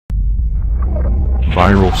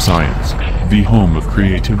Spiral Science, the home of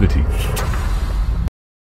creativity.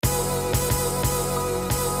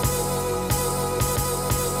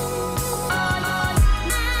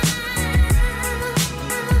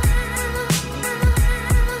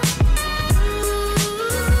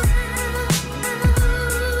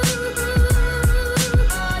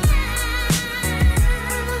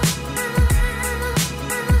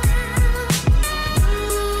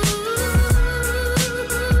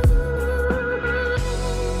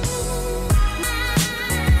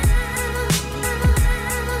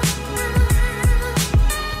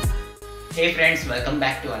 Hey friends, welcome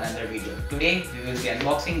back to another video. Today we will be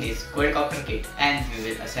unboxing this Quadcopter kit and we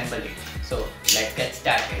will assemble it. So let's get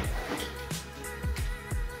started.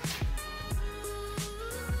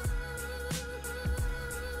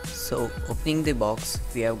 So opening the box,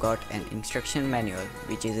 we have got an instruction manual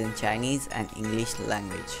which is in Chinese and English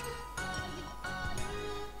language.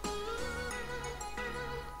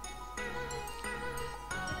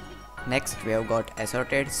 Next we have got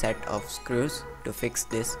assorted set of screws to fix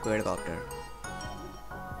this quadcopter.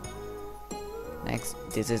 Next,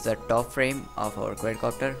 this is the top frame of our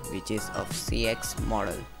quadcopter which is of CX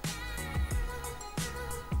model.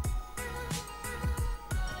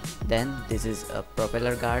 Then this is a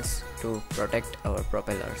propeller guards to protect our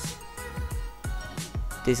propellers.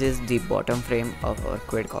 This is the bottom frame of our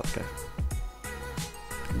quadcopter.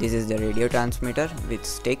 This is the radio transmitter with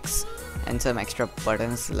sticks and some extra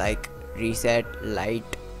buttons like reset, light,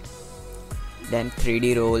 then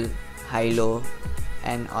 3D roll, high-low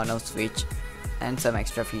and on-off switch and some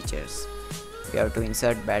extra features. We have to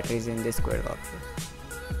insert batteries in this quadcopter.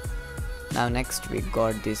 Now next we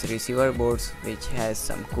got this receiver boards which has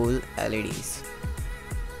some cool LEDs.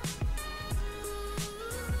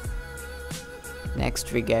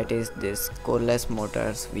 Next we get is this Coreless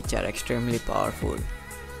motors which are extremely powerful.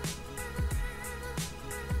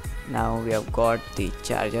 Now we have got the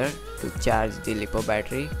charger to charge the lipo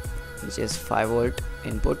battery which is 5V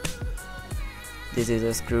input. This is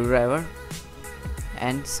a screwdriver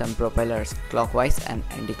and some propellers clockwise and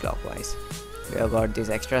anti-clockwise. We have got this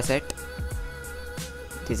extra set.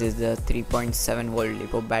 This is the 3.7V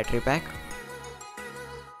lipo battery pack.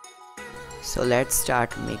 So let's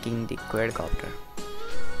start making the quadcopter.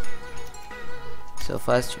 So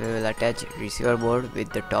first we will attach receiver board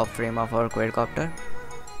with the top frame of our quadcopter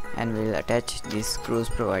and we will attach these screws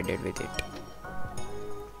provided with it.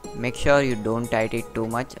 Make sure you don't tighten it too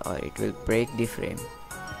much or it will break the frame.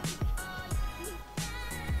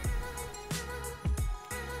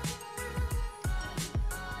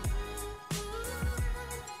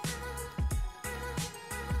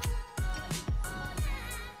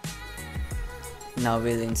 Now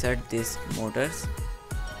we'll insert these motors.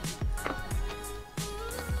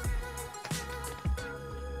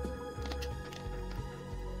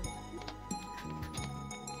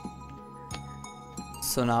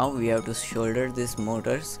 So now we have to solder these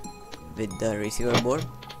motors with the receiver board,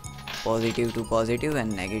 positive to positive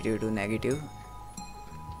and negative to negative.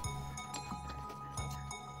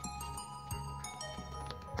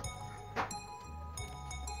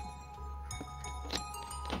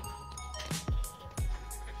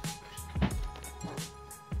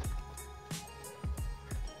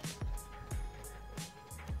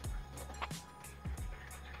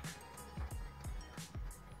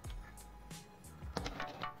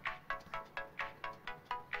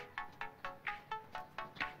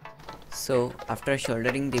 So after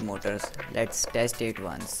soldering the motors, let's test it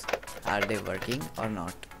once. Are they working or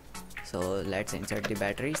not? So let's insert the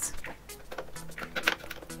batteries.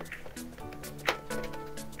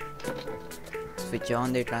 Switch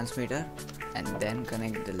on the transmitter and then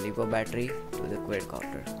connect the lipo battery to the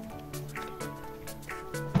quadcopter.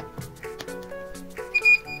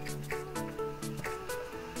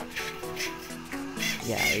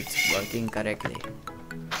 Yeah, it's working correctly.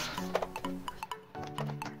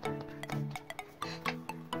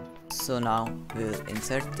 So now we will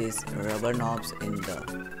insert these rubber knobs in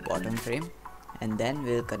the bottom frame and then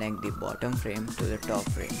we will connect the bottom frame to the top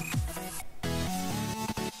frame.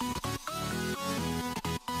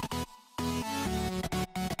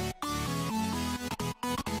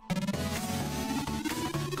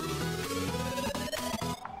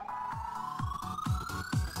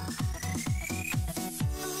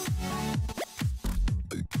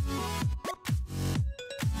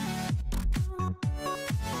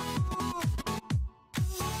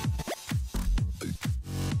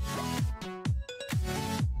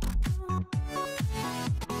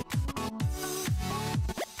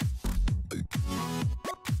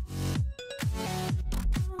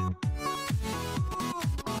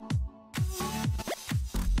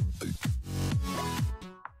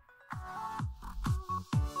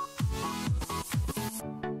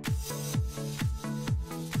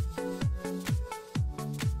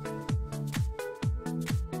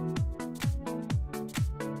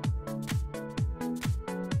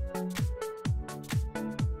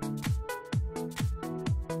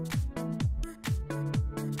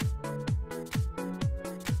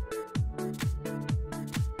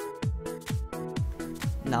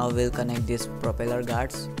 Now we'll connect these propeller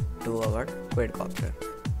guards to our quadcopter.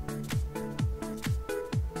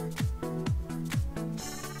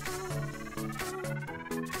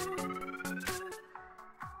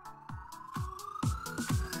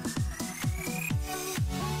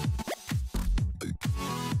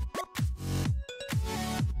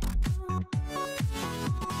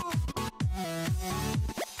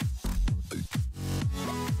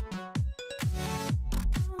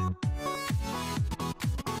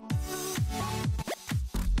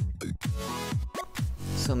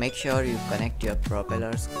 So make sure you connect your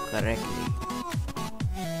propellers correctly.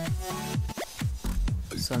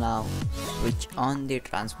 So now switch on the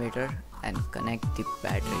transmitter and connect the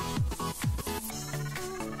battery,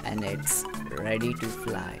 and it's ready to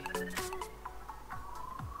fly.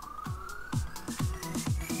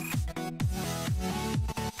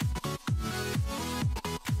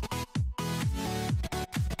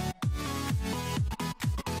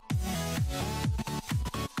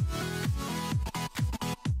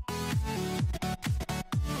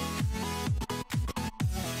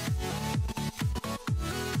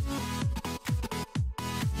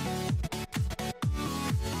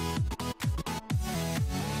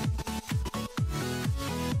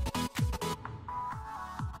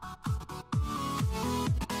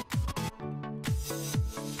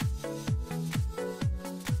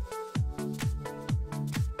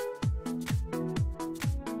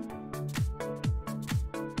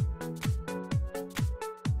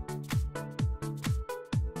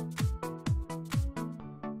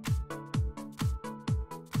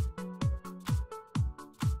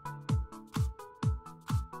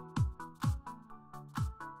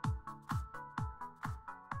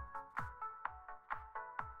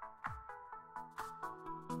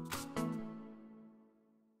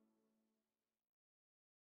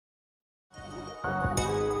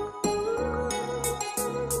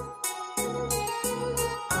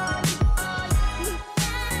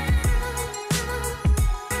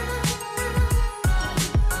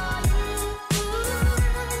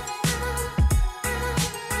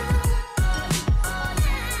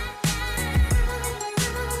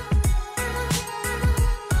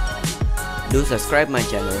 Do subscribe my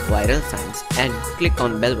channel Viral Science and click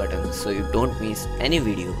on bell button so you don't miss any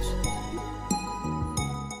videos.